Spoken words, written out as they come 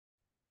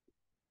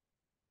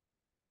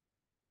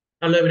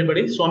Hello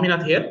everybody,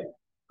 Swaminath here.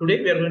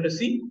 Today we are going to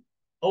see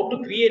how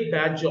to create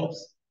batch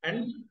jobs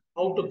and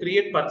how to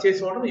create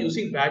purchase order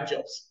using batch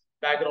jobs,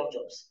 background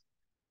jobs.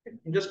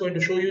 I'm just going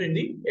to show you in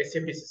the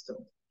SAP system.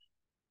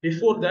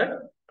 Before that,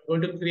 I'm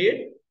going to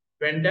create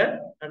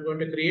vendor, I'm going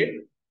to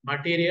create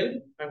material,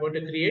 I'm going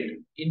to create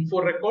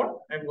info record,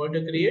 I'm going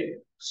to create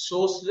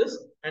source list,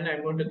 and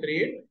I'm going to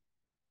create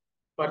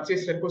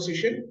purchase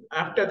requisition.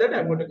 After that,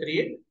 I'm going to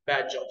create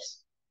batch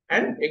jobs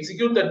and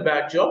execute that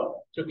batch job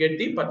to get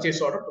the purchase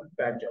order for the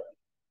batch job.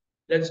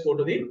 Let's go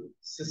to the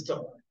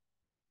system.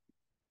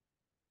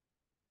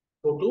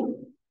 Go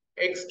to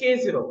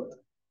XK0.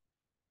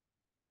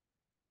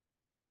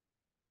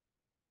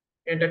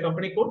 Enter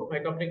company code. My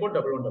company code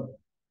 111.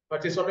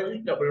 Purchase order is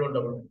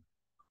 1111.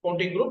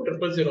 Accounting group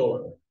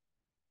 0001.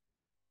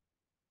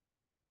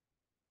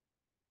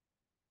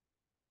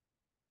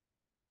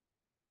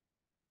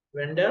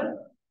 Vendor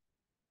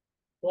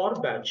for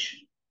batch.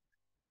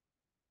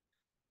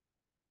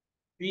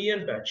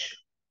 VN batch.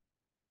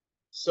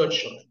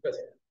 Search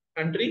present.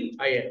 Country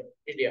IN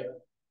India.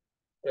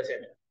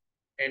 Present.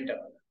 Enter.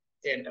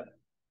 Enter.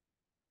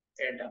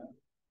 Enter.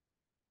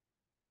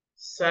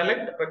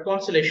 Select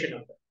reconciliation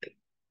number.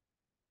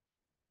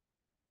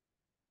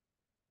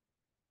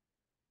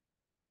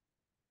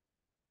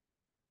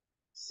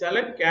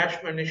 Select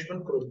cash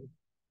management group.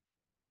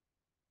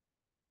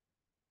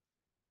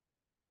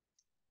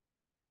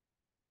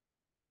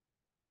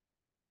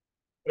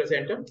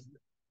 Present.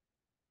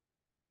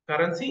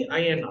 Currency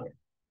INR.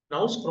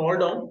 Now scroll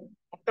down.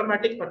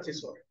 Automatic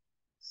purchase order.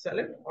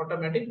 Select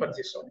automatic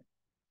purchase order.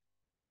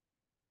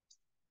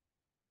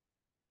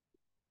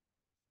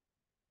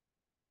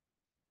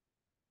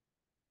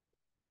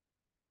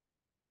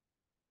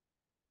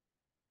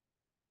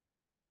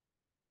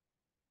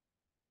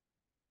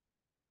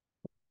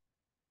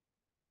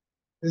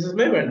 This is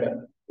my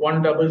vendor.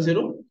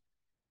 100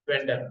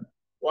 vendor.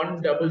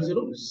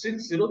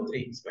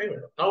 100603 is my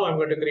vendor. Now I'm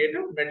going to create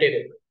a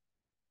material.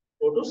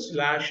 Go to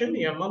slash and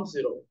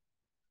MM0.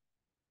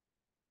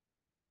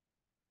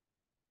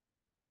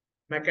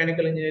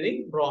 Mechanical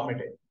engineering raw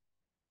material.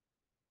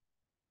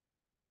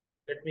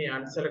 Let me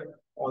unselect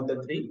all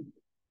the three.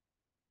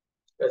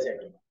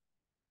 Present.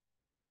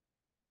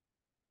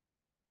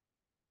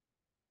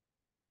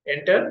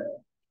 Enter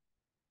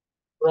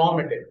raw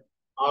material.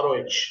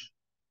 ROH.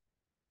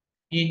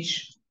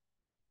 Each.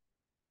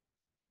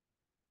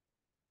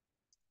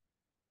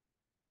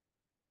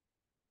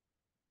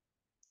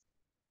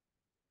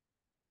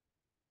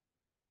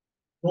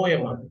 No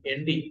MR.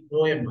 ND.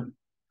 No MR.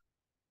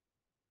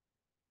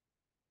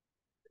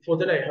 Before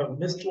that, I have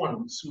missed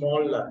one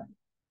small.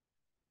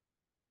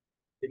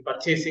 The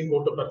purchasing.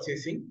 Go to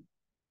purchasing.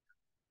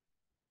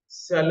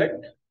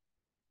 Select.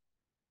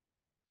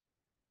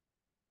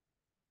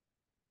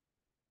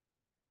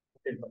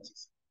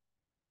 Purchase.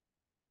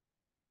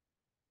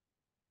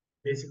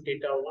 Basic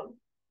data one.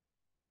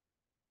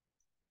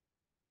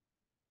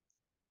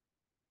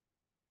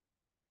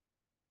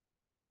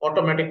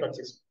 Automatic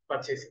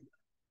purchasing.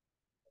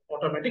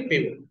 Automatic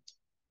payment.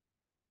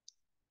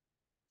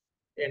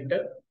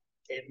 Enter.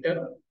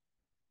 Enter.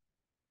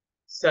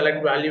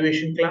 Select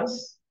valuation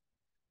class.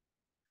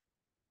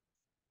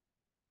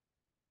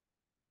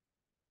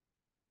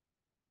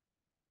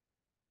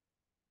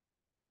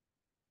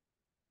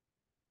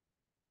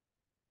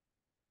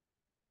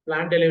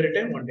 Plan delivery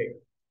time 1 day.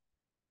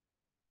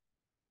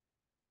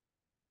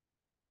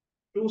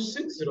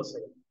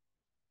 2607.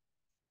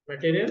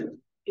 Material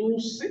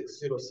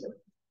 2607.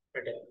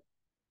 Material.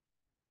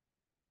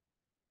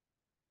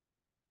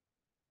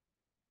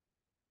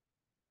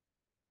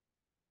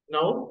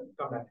 Now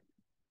come back.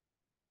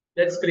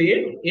 Let's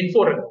create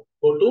info record.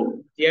 Go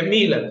to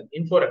ME11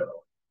 info record.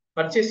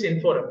 Purchase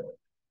info record.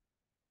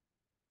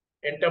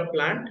 Enter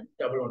plant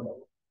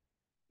 111.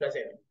 That's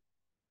it.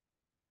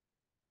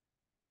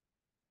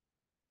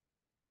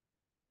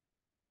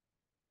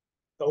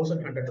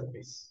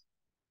 ₹1,100.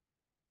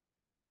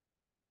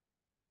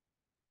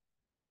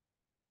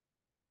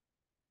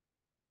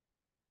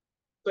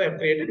 So I have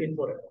created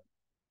info record.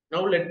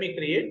 Now let me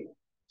create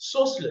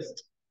source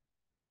list.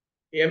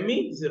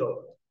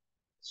 ME0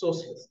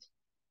 source list.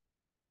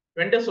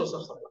 Vendor source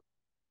of supply.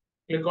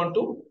 Click on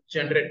to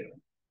generate.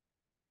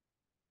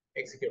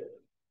 Execute.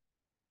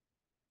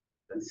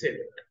 And save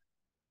it.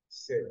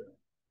 Save it.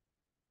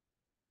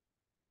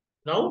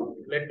 Now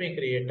let me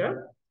create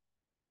a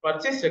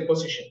purchase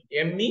requisition.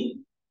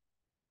 ME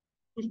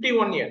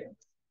 51 yen.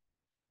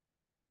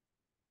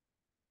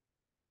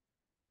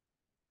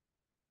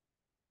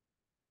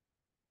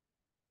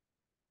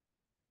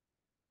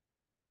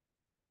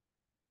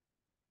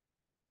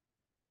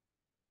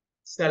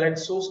 Select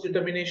source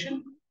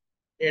determination.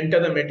 Enter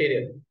the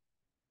material.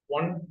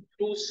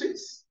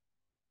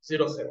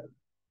 12607.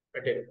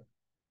 Material.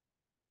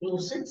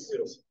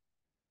 2607.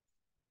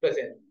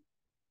 Present.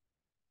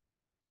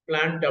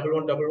 Plant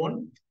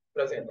 1111.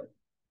 Present.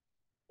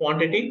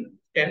 Quantity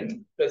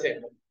 10.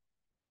 Present.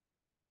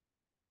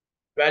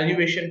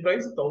 Valuation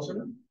price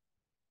 1000.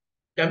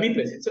 Dummy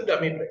price. It's a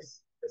dummy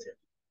price. Present.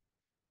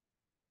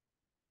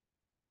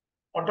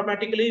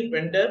 automatically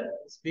vendor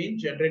is being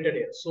generated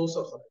here. Source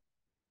of supply.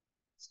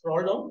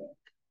 Scroll down,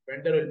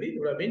 vendor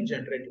would have been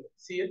generated.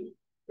 See here,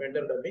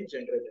 vendor would have been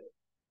generated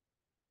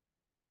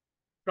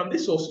from the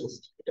source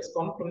list. It has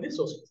come from the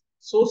source list.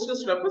 Source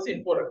list refers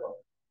info record.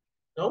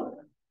 Now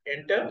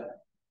enter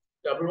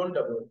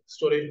 1111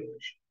 storage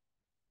location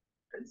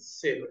and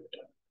save it.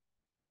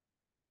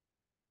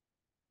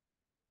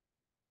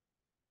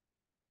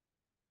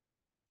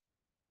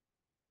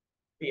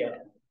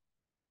 Here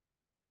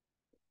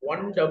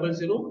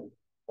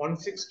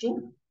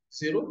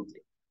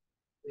 1001620.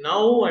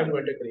 Now I'm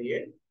going to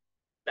create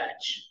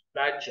batch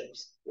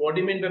jobs. What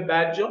do you mean by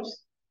batch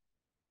jobs?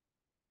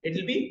 It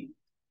will be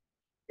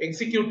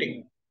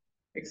executing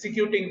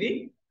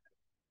the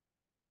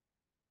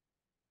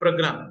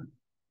program,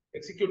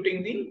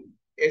 executing the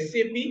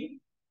SAP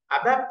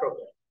ABAP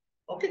program.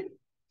 Okay,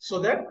 so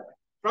that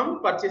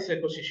from purchase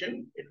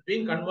requisition, it's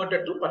being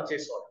converted to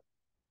purchase order.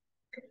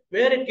 Okay.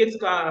 Where it gets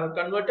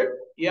converted,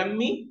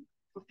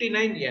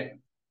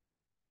 ME59N.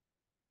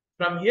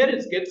 From here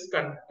it gets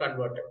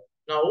converted.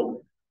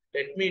 Now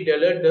let me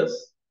delete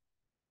this.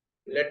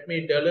 Let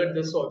me delete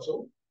this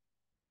also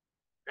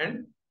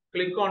and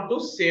click on to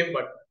save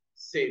button.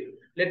 Save.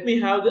 Let me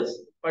have this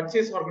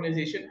purchase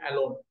organization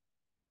alone.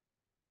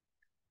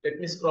 Let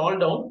me scroll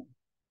down.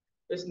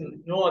 There's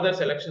no other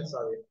selections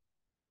are there.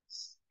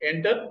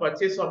 Enter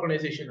purchase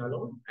organization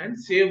alone and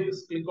save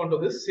this. Click onto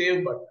this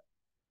save button.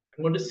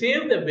 I'm going to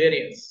save the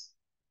variants.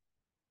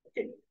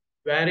 Okay.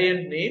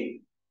 Variant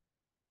name,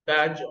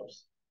 batch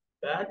jobs.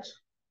 Batch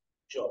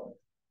job.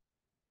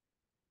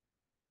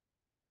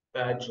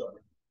 Batch job.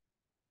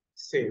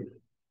 Save.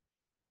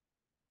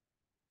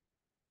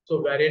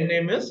 So variant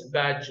name is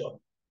batch job.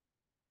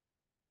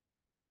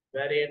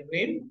 Variant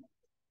name,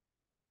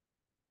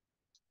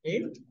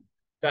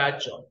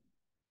 batch job.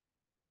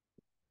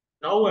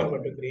 Now I'm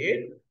going to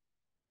create.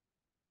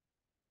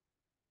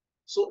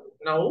 So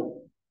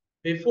now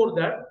before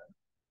that,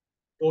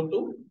 go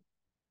to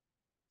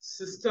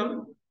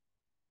system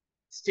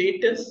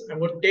status. I'm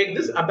going to take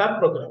this ABAP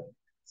program.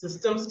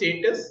 System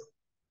status.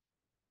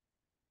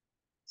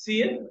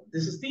 See here,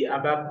 this is the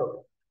ABAP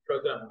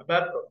program.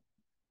 ABAP program.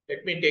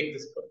 Let me take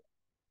this program.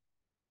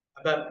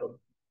 ABAP program.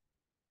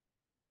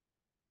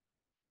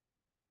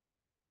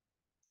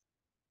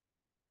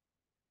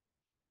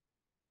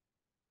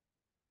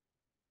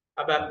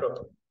 ABAP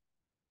program.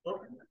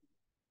 Okay.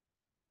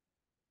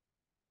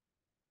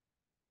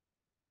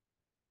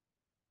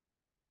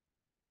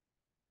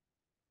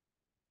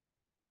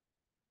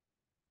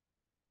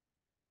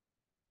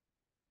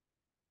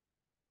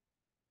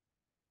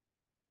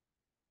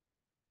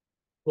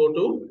 Go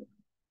to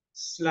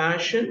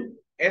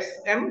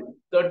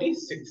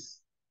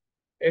 /SM36.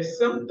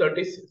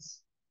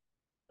 SM36.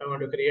 I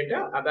want to create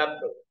a ABAP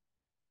program.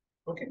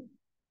 Okay.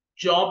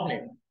 Job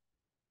name.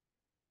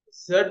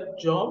 Z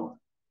job.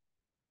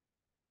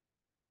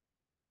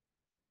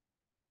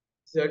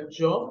 Z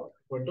job.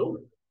 Go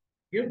to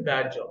give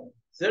batch job.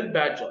 Z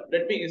batch job.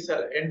 Let me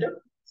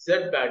enter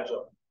Z batch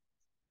job.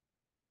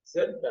 Z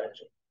batch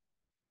job.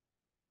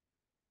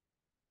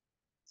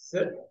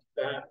 Z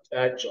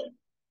batch job.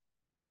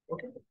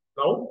 Okay.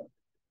 Now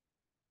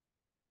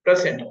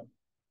press enter.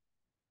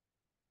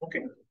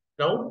 Okay.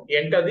 Now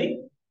enter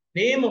the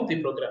name of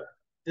the program.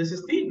 This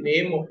is the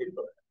name of the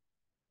program.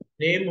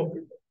 Name of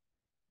the program.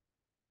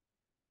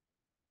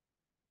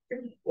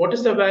 Okay. What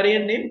is the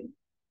variant name?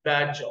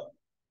 Batch job.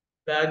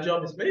 Batch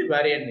job is my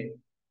variant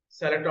name.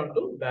 Select on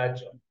to batch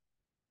job.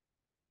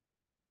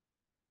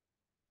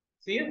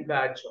 See a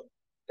batch job.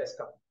 Let's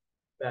come.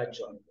 Batch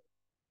job.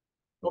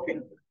 Okay.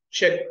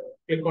 Check.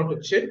 Click on to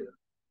check.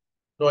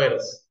 No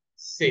errors.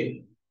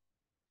 Save.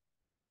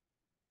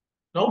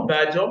 Now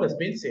batch job has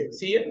been saved.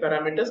 See here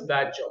parameters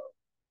batch job.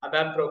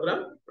 ABAP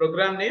program.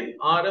 Program name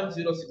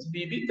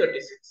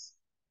RM06BB36.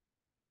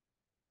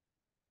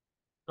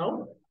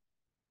 Now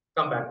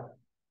come back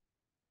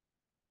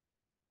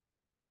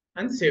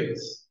and save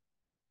this.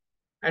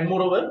 And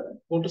moreover,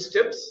 go to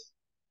steps.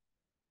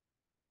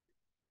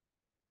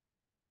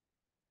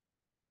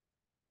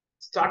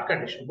 Start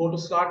condition. Go to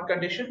start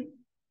condition.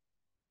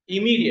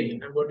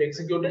 Immediate. I'm going to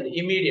execute it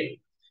immediate.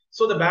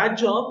 So the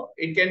batch job,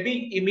 it can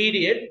be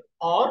immediate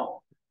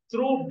or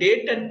through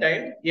date and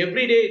time.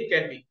 Every day it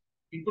can be.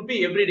 It could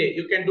be every day.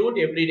 You can do it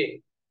every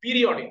day.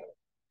 Periodic.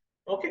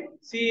 Okay.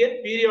 See here,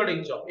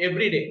 periodic job.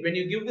 Every day. When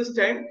you give this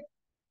time,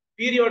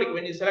 periodic.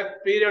 When you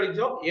select periodic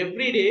job,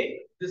 every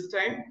day, this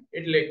time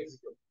it will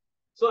execute.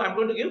 So I'm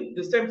going to give,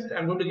 this time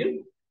I'm going to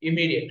give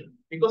immediate.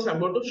 Because I'm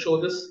going to show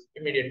this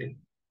immediately.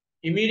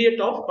 Immediate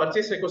of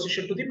purchase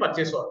requisition to the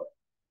purchase order.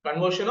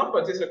 Conversion of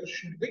purchase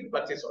requisition to the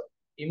purchase order.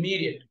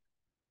 Immediate.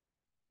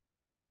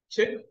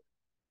 Check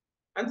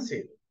and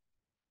save.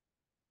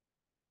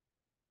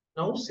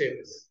 Now save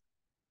this.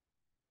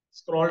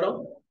 Scroll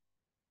down.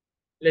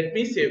 Let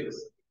me save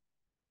this.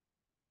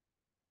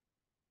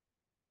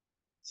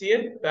 See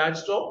here,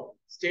 batch job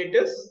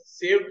status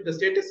saved. The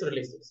status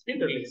released. It's been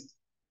released.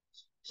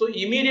 So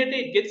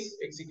immediately it gets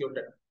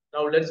executed.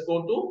 Now let's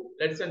go to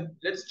let's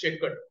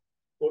check it.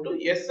 Go to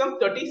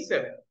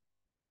SM37.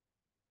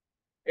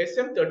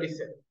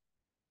 SM37.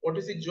 What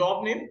is the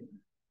job name?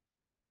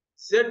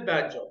 Z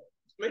batch job.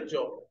 It's my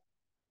job.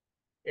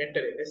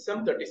 Enter it.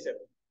 SM37.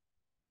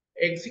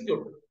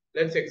 Execute.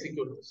 Let's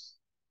execute this.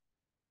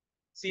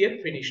 See here,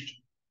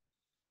 finished.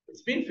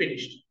 It's been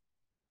finished.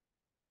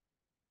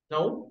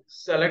 Now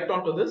select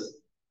onto this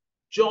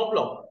job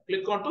log.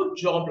 Click onto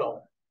job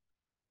log.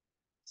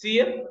 See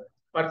here,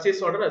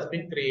 purchase order has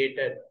been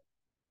created.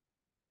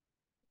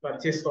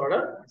 Purchase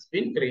order has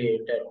been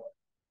created.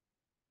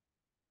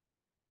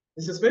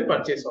 This is my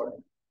purchase order.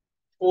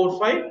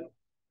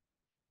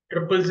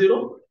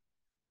 45,000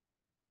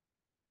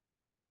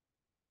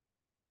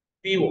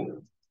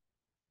 PO.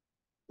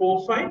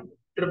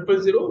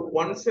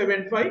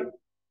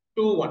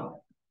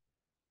 45,000,175,21.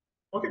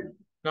 Okay.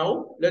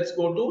 Now let's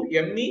go to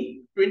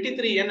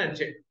ME23N and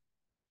check.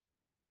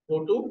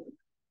 Go to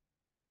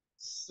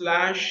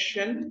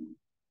 /N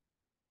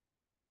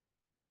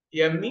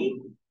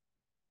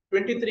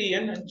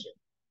ME23N and check.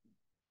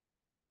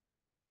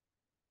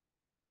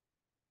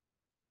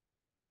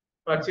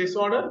 Purchase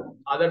order,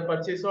 other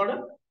purchase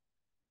order.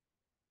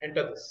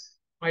 Enter this.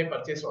 My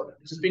purchase order,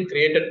 which has been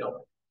created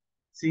now.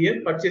 See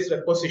here, purchase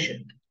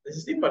requisition. This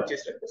is the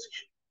purchase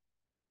requisition.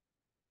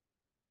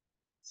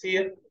 See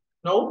here.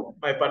 Now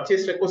my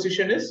purchase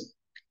requisition is.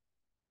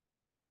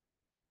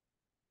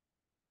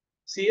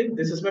 See here,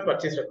 this is my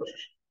purchase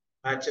requisition.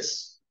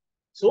 Matches.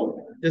 So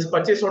this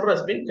purchase order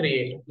has been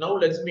created. Now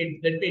let me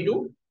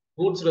do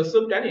goods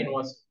receipt and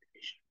invoice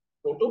verification.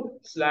 Go to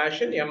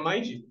 /N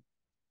MIG.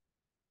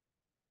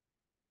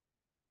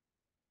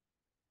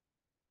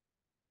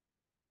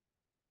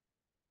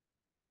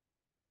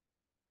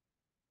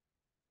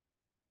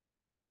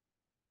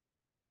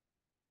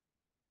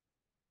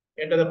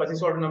 Enter the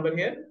purchase order number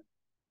here.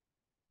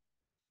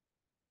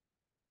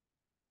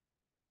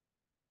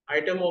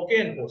 Item OK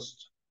and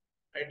post.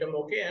 Item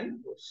OK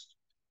and post.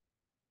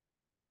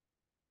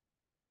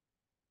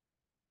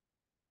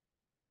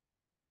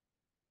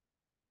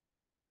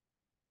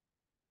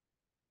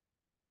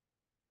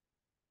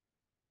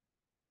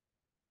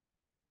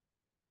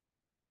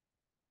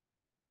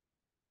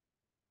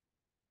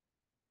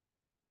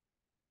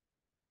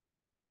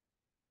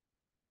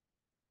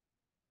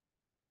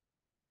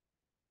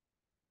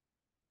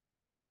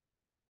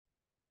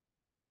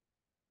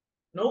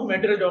 Now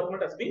material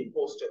document has been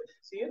posted.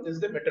 See here, this is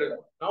the material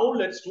document. Now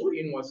let's do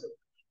invoice.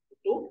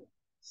 To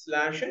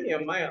 /N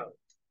MIR.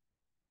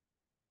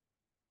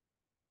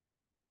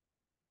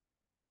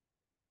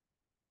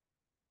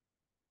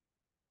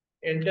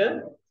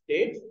 Enter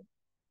date.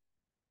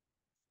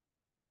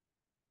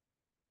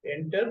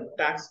 Enter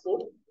tax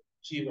code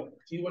G1.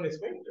 G1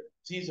 is my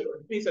G0.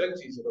 Let me select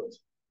G0.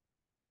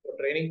 For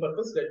training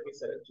purpose, let me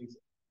select G0.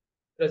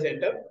 Press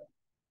enter.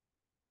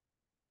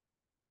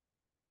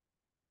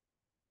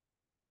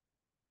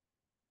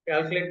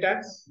 Calculate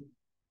tax.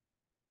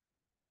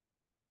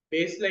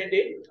 Baseline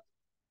date.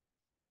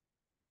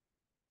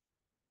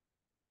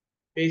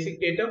 Basic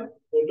data.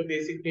 Go to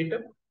basic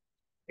data.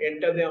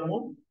 Enter the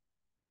amount.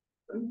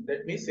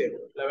 Let me save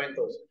it.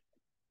 11,000.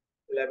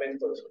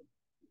 11,000.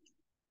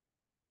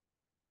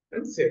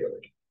 And save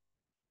it.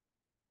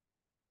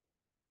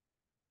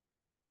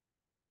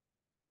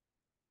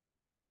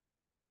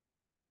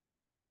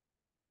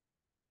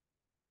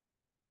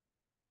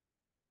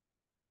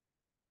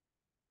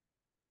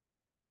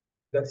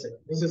 That's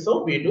it. This is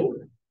how we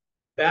do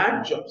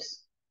bad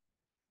jobs.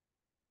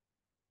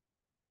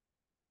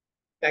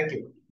 Thank you.